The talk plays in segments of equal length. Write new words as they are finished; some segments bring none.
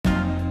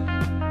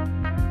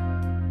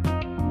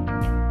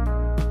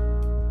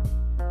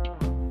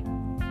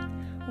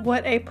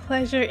What a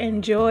pleasure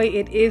and joy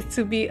it is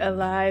to be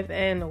alive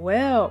and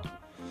well.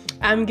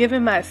 I'm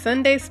giving my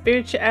Sunday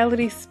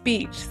spirituality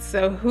speech,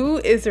 so who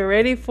is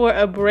ready for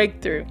a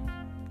breakthrough?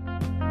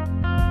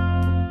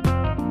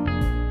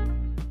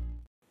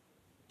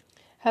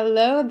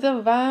 Hello,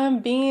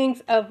 divine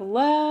beings of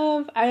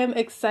love. I am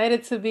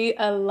excited to be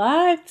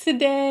alive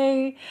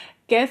today.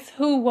 Guess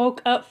who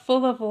woke up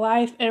full of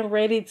life and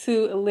ready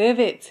to live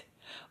it?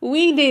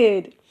 We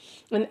did.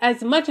 And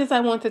as much as I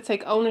want to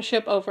take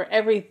ownership over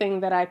everything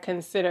that I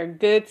consider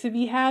good to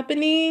be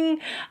happening,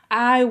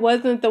 I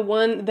wasn't the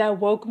one that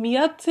woke me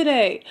up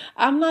today.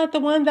 I'm not the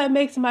one that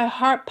makes my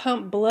heart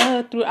pump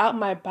blood throughout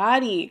my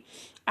body.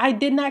 I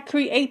did not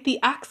create the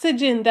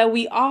oxygen that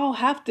we all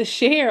have to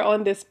share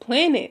on this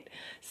planet.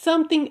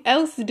 Something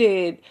else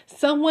did.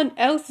 Someone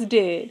else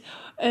did.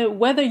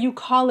 Whether you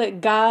call it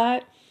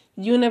God,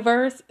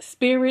 universe,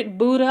 spirit,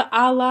 Buddha,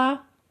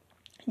 Allah,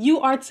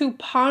 you are to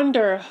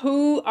ponder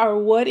who or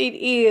what it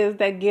is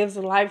that gives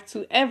life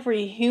to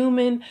every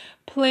human,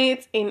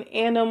 plant, and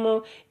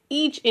animal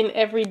each and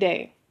every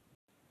day.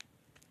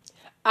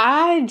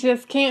 I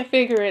just can't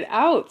figure it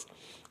out.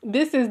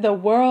 This is the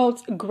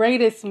world's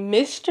greatest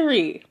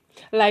mystery.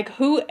 Like,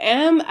 who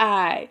am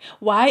I?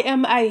 Why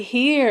am I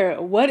here?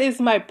 What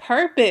is my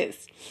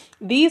purpose?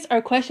 These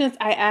are questions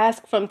I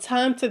ask from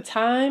time to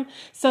time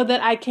so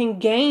that I can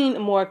gain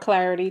more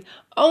clarity,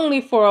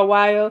 only for a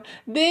while.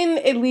 Then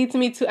it leads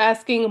me to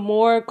asking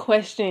more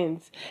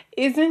questions.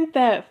 Isn't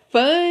that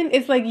fun?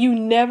 It's like you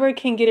never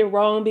can get it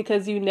wrong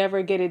because you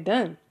never get it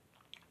done.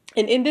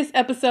 And in this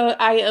episode,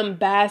 I am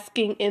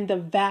basking in the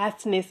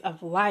vastness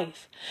of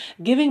life,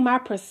 giving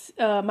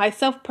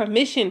myself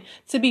permission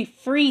to be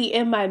free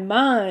in my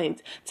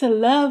mind, to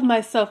love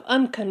myself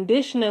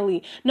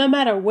unconditionally, no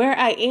matter where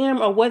I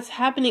am or what's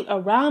happening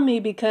around me,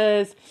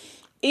 because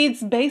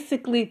it's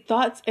basically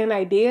thoughts and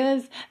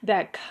ideas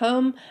that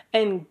come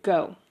and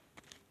go.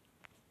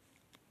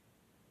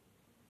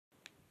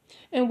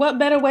 And what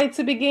better way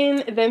to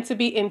begin than to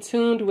be in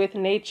tune with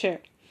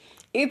nature?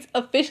 It's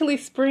officially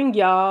spring,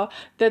 y'all.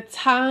 The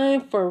time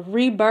for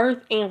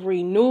rebirth and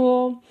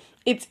renewal.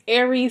 It's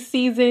Aries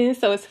season,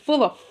 so it's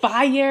full of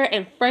fire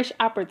and fresh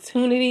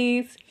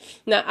opportunities.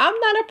 Now, I'm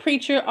not a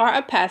preacher or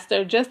a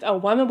pastor, just a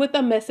woman with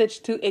a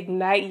message to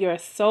ignite your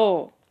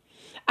soul.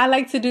 I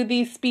like to do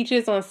these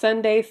speeches on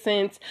Sunday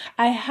since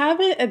I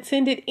haven't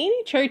attended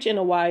any church in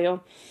a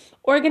while.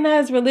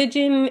 Organized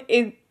religion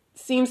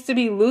seems to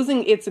be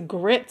losing its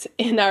grip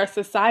in our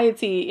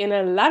society in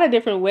a lot of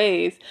different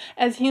ways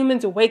as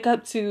humans wake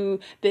up to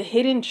the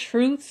hidden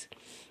truths,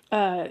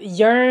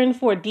 yearn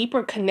for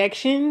deeper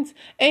connections,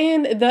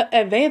 and the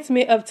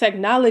advancement of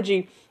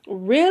technology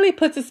really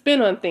puts a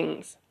spin on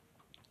things.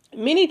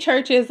 Many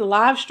churches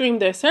live stream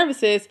their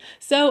services,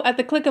 so at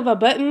the click of a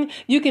button,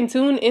 you can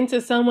tune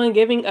into someone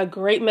giving a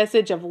great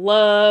message of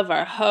love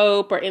or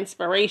hope or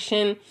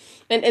inspiration.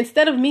 And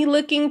instead of me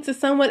looking to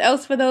someone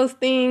else for those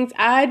things,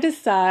 I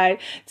decide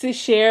to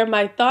share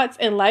my thoughts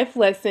and life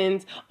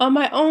lessons on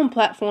my own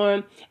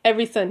platform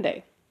every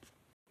Sunday.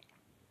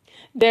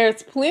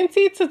 There's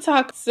plenty to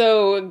talk,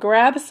 so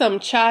grab some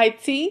chai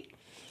tea,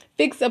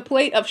 fix a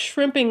plate of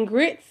shrimp and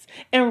grits,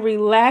 and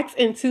relax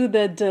into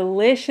the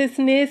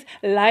deliciousness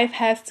life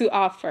has to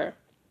offer.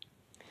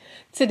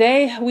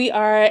 Today, we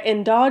are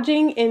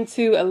indulging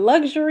into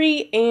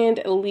luxury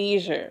and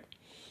leisure.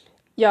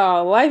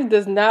 Y'all, life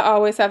does not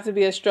always have to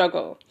be a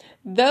struggle.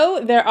 Though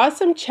there are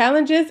some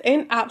challenges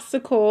and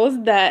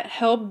obstacles that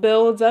help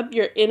build up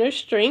your inner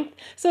strength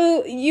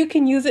so you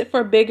can use it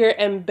for bigger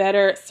and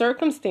better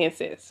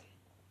circumstances.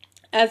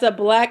 As a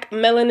Black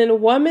melanin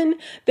woman,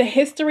 the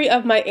history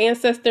of my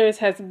ancestors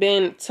has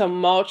been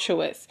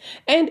tumultuous,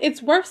 and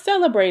it's worth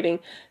celebrating.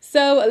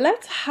 So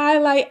let's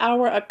highlight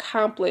our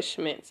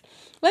accomplishments.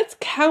 Let's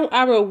count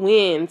our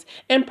wins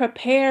and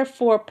prepare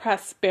for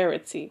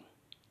prosperity.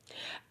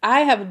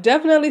 I have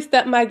definitely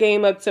stepped my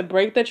game up to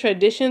break the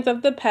traditions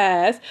of the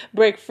past,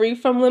 break free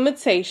from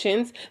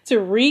limitations, to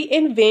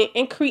reinvent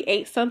and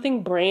create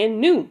something brand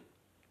new.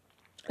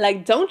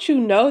 Like, don't you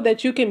know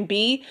that you can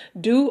be,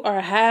 do,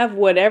 or have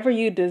whatever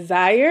you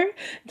desire?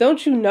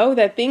 Don't you know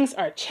that things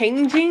are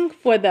changing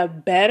for the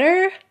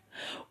better?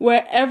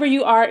 Wherever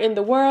you are in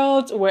the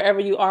world, wherever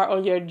you are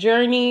on your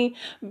journey,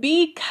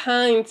 be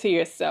kind to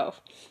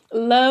yourself.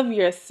 Love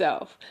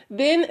yourself.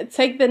 Then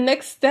take the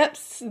next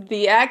steps,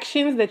 the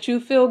actions that you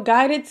feel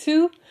guided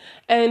to.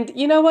 And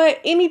you know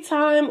what?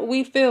 Anytime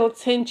we feel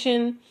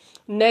tension,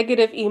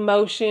 negative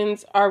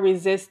emotions, or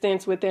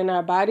resistance within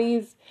our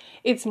bodies,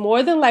 it's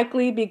more than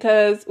likely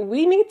because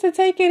we need to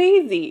take it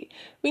easy.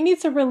 We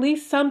need to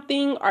release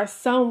something or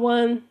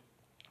someone.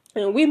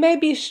 And we may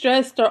be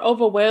stressed or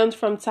overwhelmed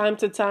from time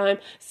to time,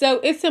 so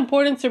it's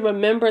important to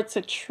remember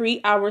to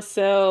treat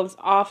ourselves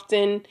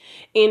often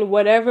in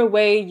whatever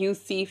way you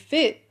see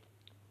fit.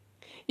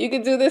 You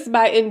can do this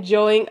by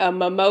enjoying a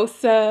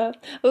mimosa,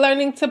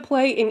 learning to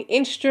play an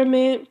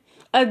instrument,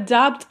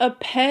 adopt a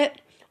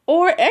pet,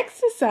 or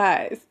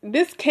exercise.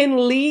 This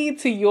can lead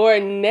to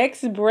your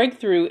next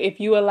breakthrough if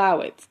you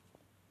allow it.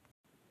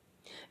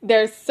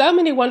 There's so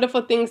many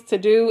wonderful things to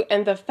do,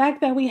 and the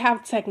fact that we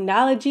have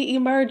technology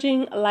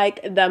emerging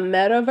like the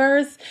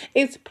metaverse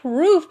is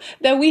proof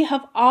that we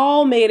have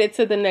all made it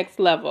to the next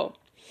level.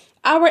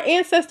 Our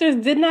ancestors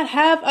did not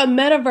have a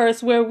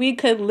metaverse where we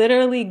could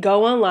literally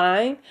go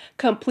online,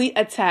 complete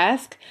a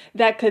task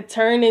that could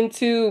turn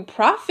into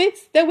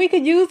profits that we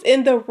could use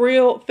in the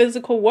real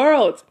physical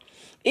world.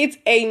 It's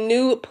a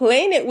new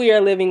planet we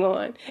are living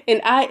on,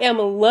 and I am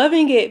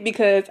loving it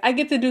because I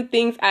get to do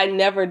things I've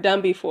never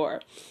done before,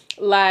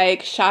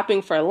 like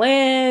shopping for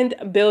land,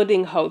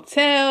 building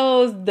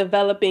hotels,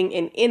 developing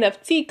an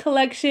NFT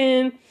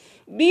collection.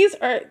 These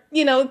are,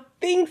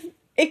 things.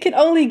 It could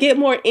only get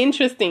more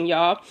interesting,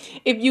 y'all.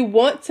 If you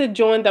want to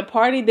join the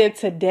party, then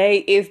today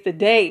is the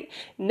day.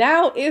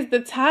 Now is the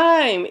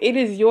time. It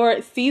is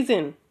your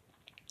season.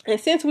 And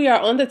since we are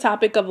on the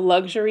topic of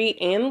luxury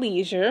and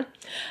leisure,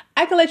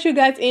 I can let you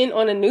guys in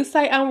on a new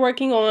site I'm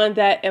working on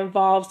that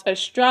involves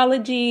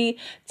astrology,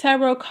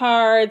 tarot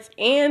cards,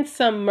 and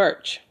some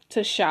merch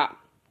to shop.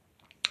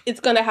 It's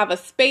going to have a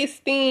space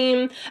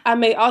theme. I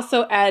may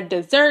also add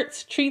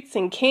desserts, treats,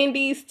 and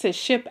candies to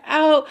ship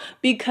out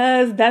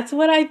because that's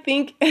what I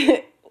think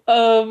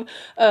of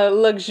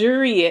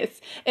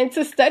luxurious. And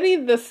to study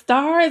the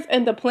stars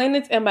and the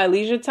planets in my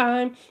leisure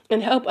time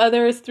and help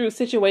others through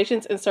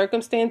situations and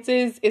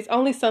circumstances is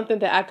only something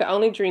that I could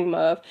only dream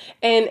of.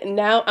 And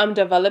now I'm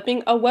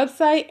developing a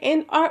website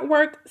and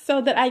artwork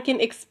so that I can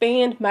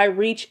expand my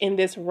reach in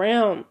this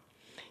realm.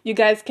 You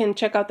guys can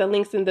check out the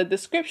links in the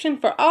description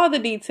for all the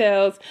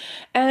details.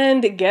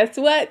 And guess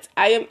what?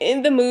 I am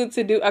in the mood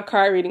to do a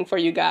card reading for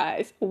you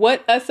guys.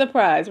 What a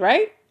surprise,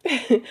 right?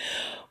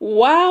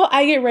 While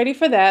I get ready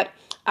for that,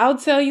 I'll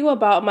tell you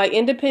about my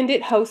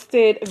independent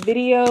hosted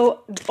video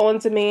on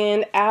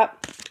demand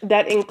app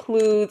that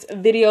includes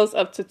videos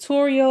of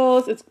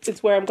tutorials.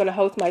 It's where I'm going to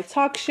host my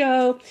talk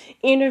show,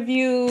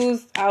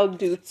 interviews, I'll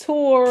do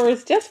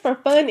tours just for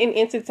fun and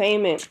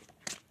entertainment.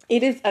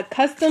 It is a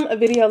custom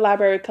video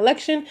library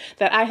collection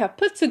that I have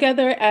put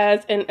together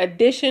as an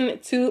addition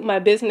to my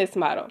business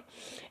model.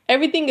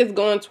 Everything is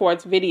going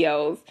towards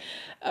videos.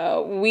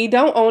 We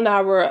don't own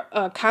our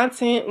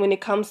content when it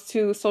comes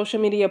to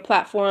social media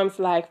platforms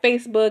like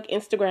Facebook,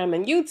 Instagram,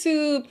 and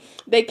YouTube.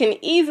 They can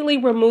easily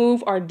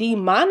remove or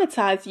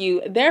demonetize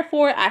you.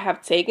 Therefore, I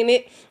have taken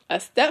it a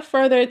step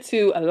further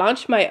to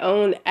launch my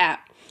own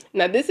app.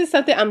 Now, this is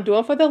something I'm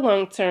doing for the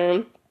long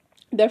term.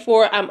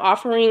 Therefore, I'm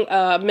offering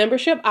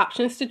membership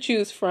options to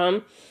choose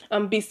from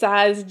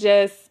besides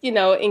just,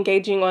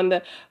 engaging on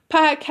the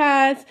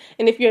podcast.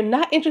 And if you're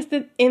not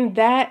interested in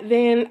that,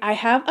 then I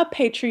have a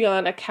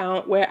Patreon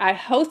account where I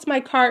host my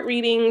card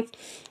readings.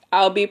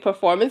 I'll be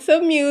performing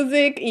some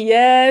music,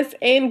 yes,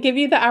 and give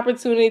you the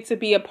opportunity to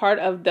be a part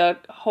of the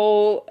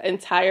whole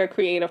entire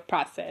creative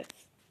process.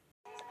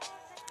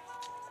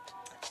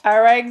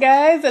 All right,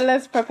 guys,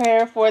 let's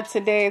prepare for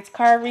today's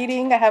card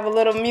reading. I have a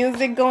little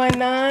music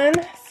going on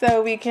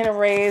so we can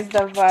raise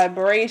the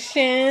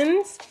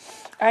vibrations.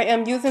 I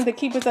am using the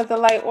Keepers of the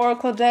Light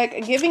Oracle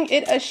deck, giving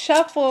it a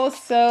shuffle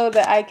so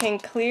that I can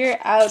clear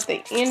out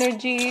the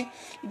energy.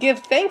 Give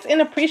thanks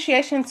and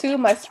appreciation to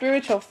my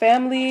spiritual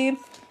family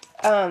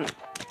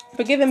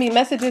for giving me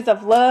messages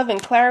of love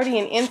and clarity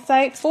and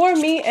insight for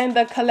me and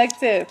the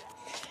collective.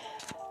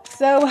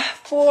 So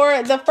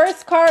for the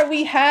first card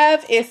we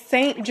have is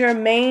Saint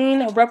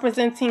Germain,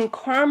 representing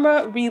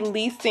karma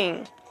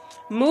releasing.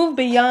 Move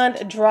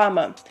beyond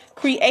drama.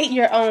 Create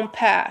your own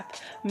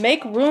path.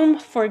 Make room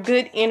for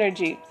good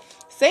energy.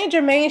 Saint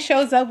Germain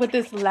shows up with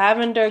this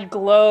lavender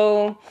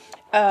glow.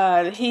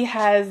 He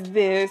has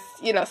this,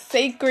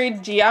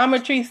 sacred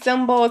geometry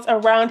symbols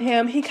around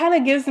him. He kind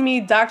of gives me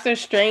Doctor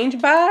Strange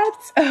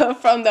vibes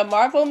from the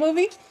Marvel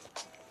movie.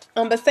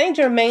 But Saint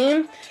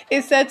Germain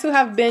is said to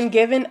have been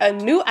given a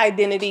new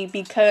identity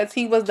because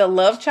he was the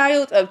love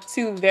child of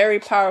two very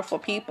powerful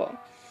people.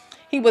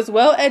 He was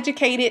well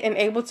educated and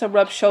able to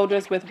rub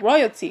shoulders with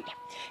royalty.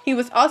 He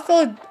was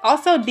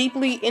also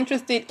deeply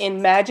interested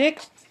in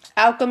magic,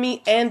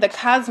 alchemy, and the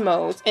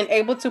cosmos, and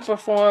able to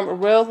perform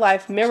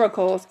real-life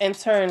miracles and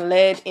turn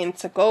lead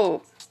into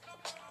gold.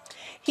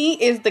 He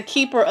is the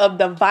keeper of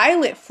the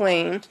violet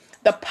flame,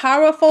 the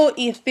powerful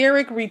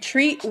etheric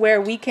retreat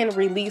where we can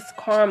release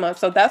karma.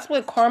 So that's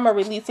what karma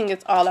releasing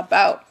is all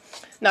about.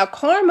 Now,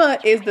 karma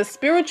is the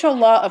spiritual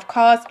law of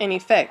cause and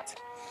effect.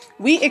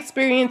 We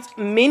experience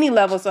many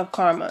levels of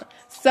karma.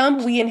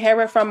 Some we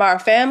inherit from our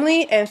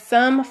family and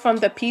some from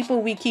the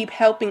people we keep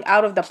helping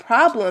out of the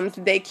problems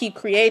they keep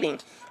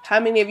creating. How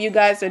many of you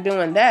guys are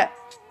doing that?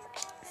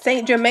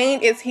 Saint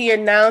Germain is here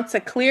now to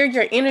clear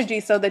your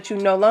energy so that you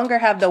no longer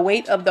have the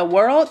weight of the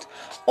world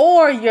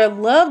or your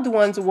loved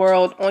one's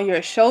world on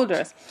your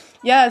shoulders.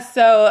 Yeah,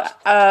 so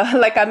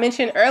like I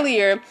mentioned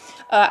earlier,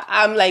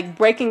 I'm like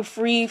breaking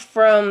free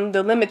from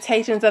the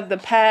limitations of the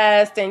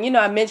past. And,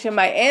 I mentioned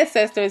my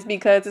ancestors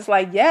because it's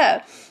like,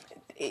 yeah,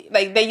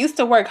 like they used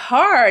to work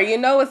hard,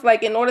 it's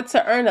like in order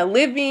to earn a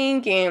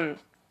living and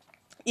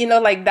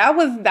Like that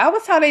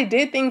was how they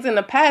did things in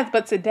the past,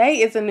 but today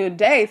is a new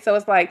day. So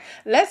it's like,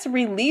 let's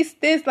release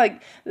this,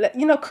 like,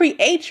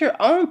 create your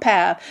own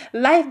path.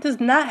 Life does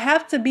not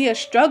have to be a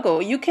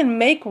struggle. You can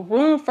make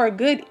room for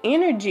good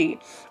energy.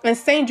 And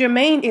Saint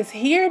Germain is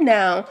here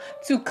now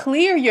to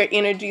clear your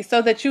energy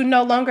so that you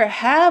no longer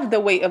have the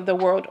weight of the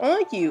world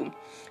on you.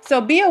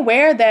 So be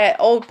aware that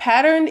old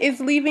pattern is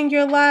leaving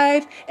your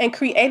life and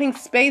creating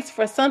space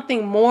for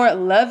something more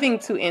loving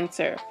to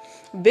enter.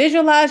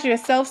 Visualize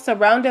yourself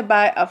surrounded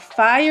by a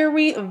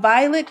fiery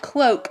violet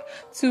cloak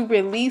to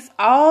release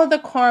all the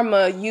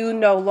karma you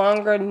no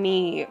longer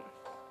need.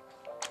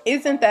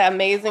 Isn't that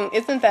amazing?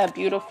 Isn't that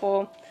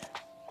beautiful?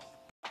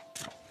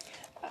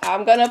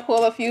 I'm going to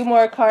pull a few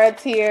more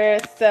cards here.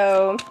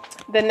 So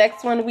the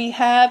next one we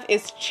have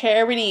is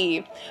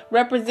Charity,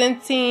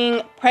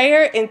 representing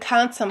prayer and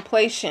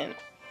contemplation.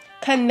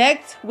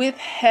 Connect with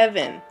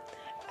heaven.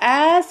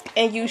 Ask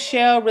and you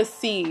shall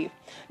receive.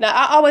 Now,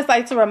 I always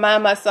like to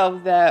remind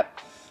myself that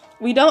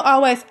we don't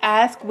always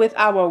ask with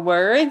our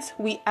words.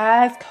 We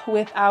ask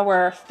with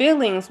our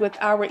feelings, with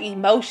our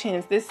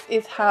emotions. This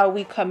is how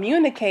we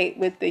communicate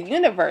with the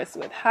universe,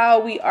 with how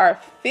we are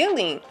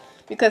feeling.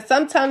 Because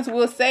sometimes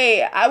we'll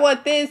say, I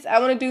want this, I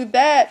want to do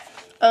that.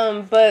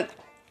 But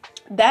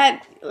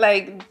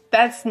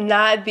that's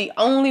not the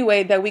only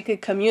way that we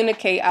could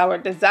communicate our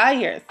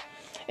desires.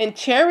 And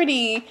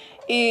Charity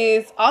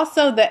is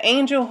also the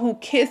angel who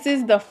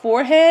kisses the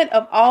forehead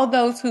of all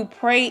those who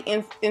pray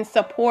in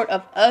support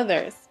of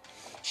others.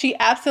 She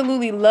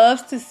absolutely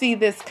loves to see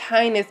this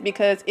kindness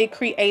because it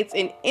creates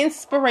an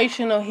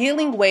inspirational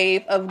healing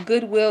wave of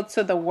goodwill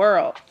to the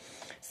world.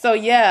 So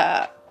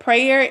yeah,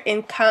 prayer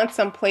and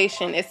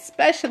contemplation,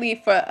 especially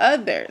for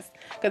others.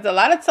 Because a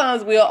lot of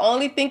times we'll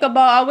only think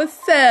about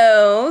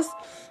ourselves,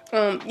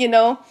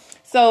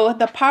 So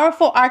the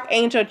powerful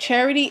Archangel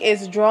Charity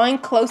is drawing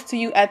close to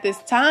you at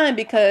this time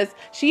because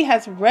she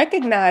has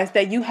recognized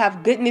that you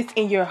have goodness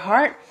in your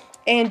heart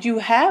and you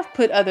have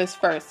put others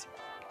first.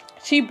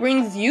 She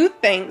brings you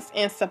thanks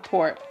and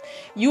support.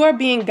 You are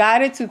being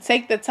guided to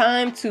take the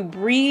time to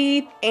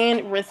breathe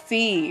and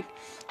receive.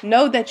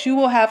 Know that you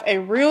will have a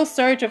real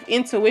surge of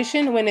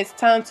intuition when it's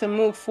time to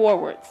move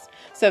forwards.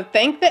 So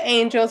thank the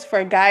angels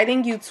for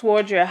guiding you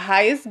toward your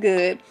highest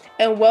good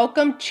and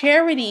welcome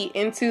Charity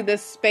into the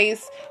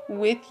space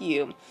with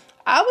you.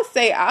 I would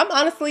say I'm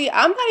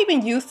not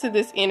even used to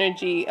this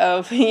energy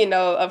of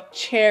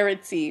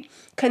charity.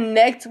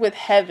 Connect with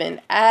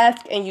heaven.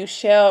 Ask and you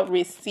shall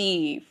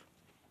receive.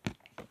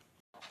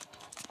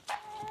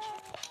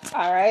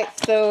 All right,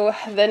 so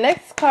the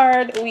next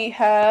card we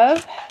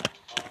have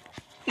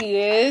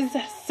is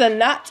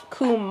Sanat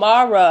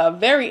Kumara.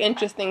 Very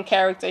interesting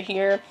character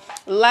here.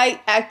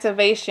 Light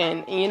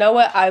activation. And you know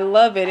what? I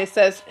love it. It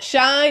says,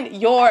 shine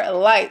your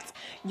light.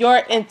 Your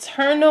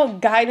internal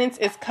guidance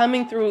is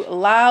coming through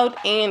loud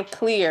and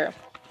clear.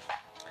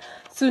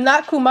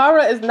 Sanat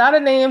Kumara is not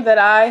a name that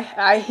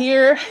I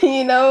hear,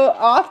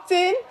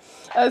 often.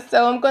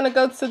 So I'm going to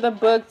go to the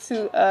book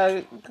to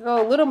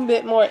go a little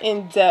bit more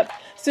in depth.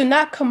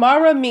 Sanat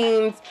Kumara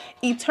means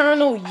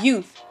eternal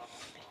youth.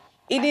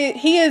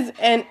 He is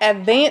an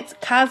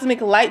advanced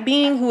cosmic light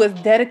being who is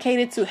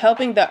dedicated to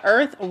helping the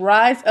earth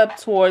rise up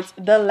towards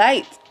the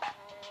light.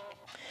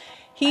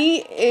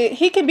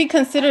 He can be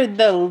considered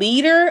the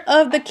leader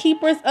of the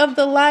keepers of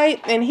the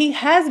light, and he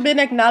has been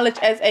acknowledged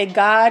as a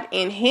god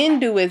in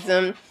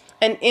Hinduism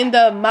and in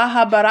the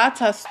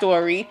Mahabharata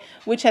story,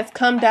 which has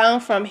come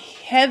down from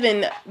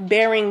heaven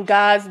bearing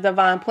God's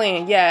divine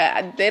plan.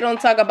 Yeah, they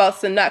don't talk about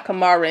Sanat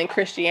Kumara in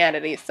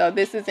Christianity, so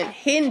this isn't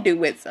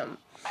Hinduism.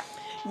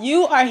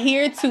 You are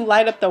here to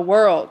light up the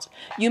world.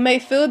 You may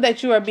feel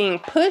that you are being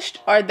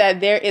pushed or that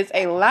there is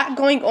a lot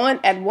going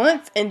on at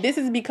once, and this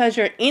is because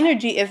your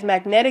energy is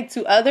magnetic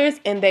to others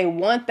and they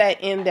want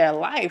that in their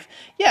life.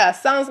 Yeah,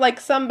 sounds like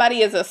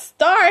somebody is a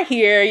star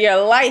here. Your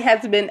light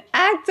has been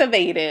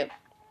activated.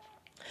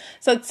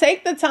 So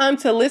take the time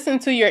to listen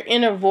to your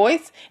inner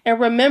voice and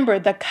remember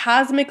the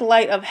cosmic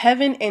light of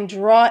heaven and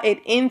draw it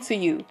into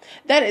you.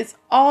 That is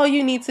all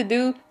you need to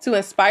do to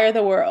inspire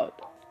the world.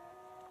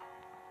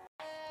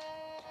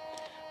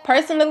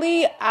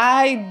 Personally,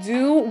 I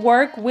do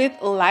work with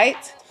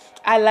light.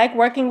 I like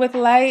working with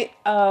light.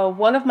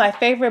 One of my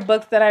favorite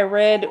books that I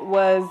read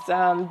was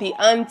The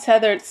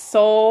Untethered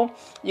Soul.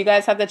 You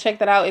guys have to check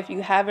that out if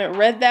you haven't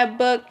read that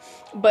book.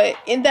 But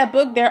in that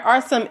book, there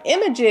are some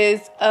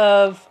images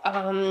of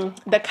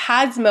the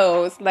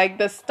cosmos, like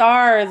the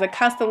stars, the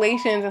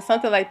constellations, and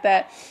something like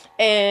that.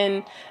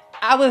 And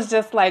I was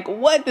just like,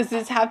 what does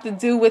this have to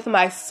do with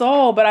my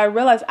soul? But I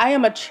realized I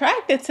am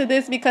attracted to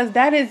this because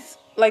that is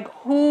like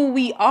who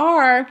we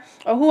are,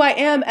 or who I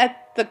am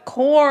at the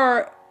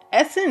core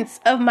essence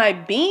of my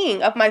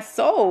being, of my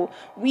soul.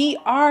 We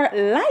are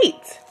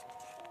light.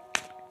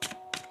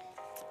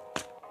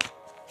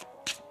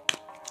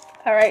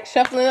 All right,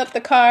 shuffling up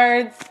the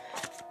cards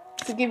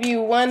to give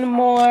you one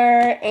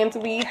more. And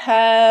we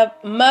have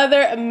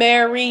Mother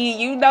Mary.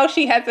 You know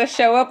she has to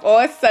show up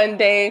on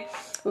Sunday.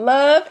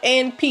 Love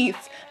and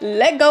peace.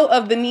 Let go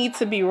of the need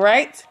to be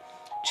right.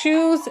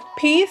 Choose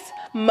peace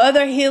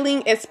Mother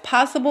healing is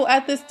possible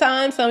at this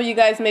time. Some of you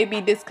guys may be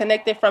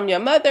disconnected from your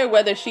mother,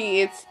 whether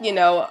she is,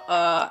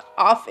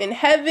 off in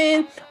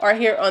heaven or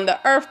here on the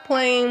earth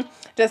plane.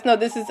 Just know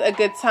this is a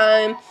good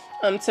time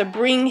to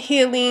bring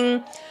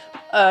healing.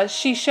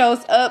 She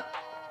shows up,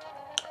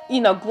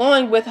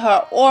 glowing with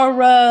her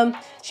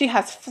aura. She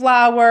has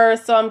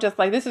flowers. So I'm just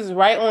like, this is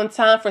right on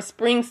time for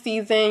spring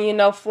season.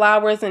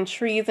 Flowers and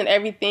trees and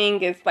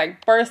everything is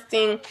like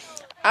bursting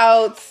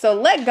out. So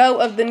let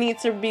go of the need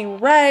to be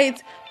right.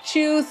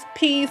 Choose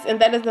peace.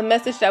 And that is the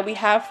message that we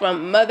have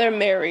from Mother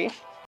Mary.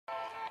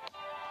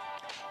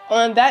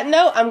 On that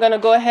note, I'm going to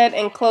go ahead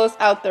and close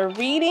out the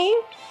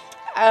reading.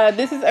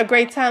 This is a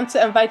great time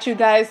to invite you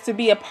guys to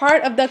be a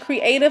part of the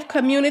creative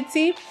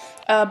community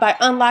by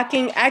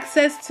unlocking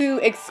access to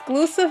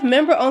exclusive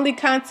member-only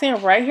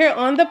content right here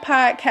on the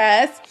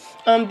podcast.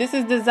 This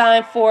is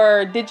designed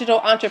for digital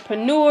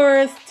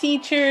entrepreneurs,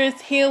 teachers,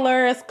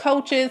 healers,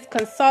 coaches,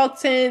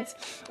 consultants.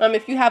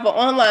 If you have an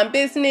online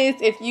business,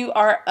 if you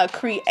are a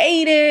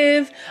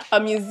creative, a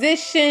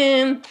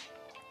musician,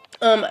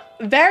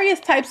 various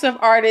types of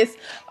artists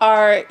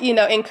are,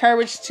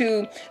 encouraged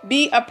to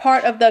be a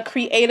part of the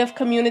creative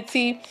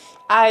community.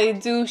 I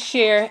do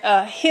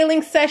share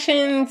healing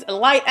sessions,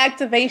 light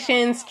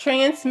activations,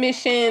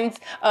 transmissions.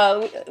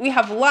 We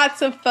have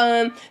lots of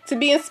fun to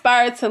be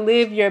inspired to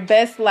live your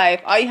best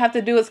life. All you have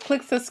to do is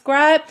click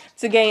subscribe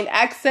to gain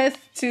access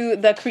to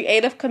the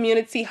creative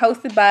community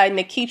hosted by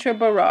Nikitra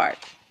Berard.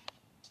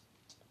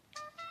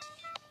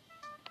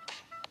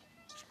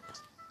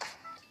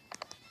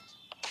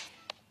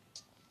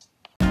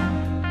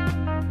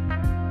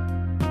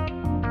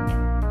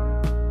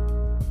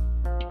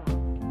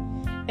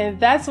 And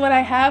that's what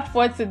I have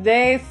for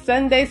today's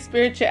Sunday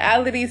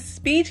Spirituality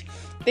Speech.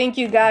 Thank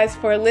you guys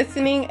for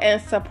listening and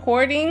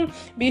supporting.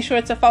 Be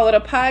sure to follow the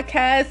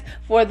podcast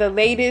for the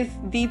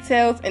latest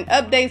details and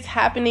updates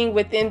happening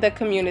within the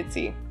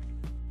community.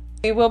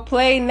 We will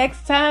play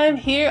next time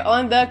here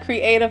on the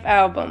Creative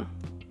Album.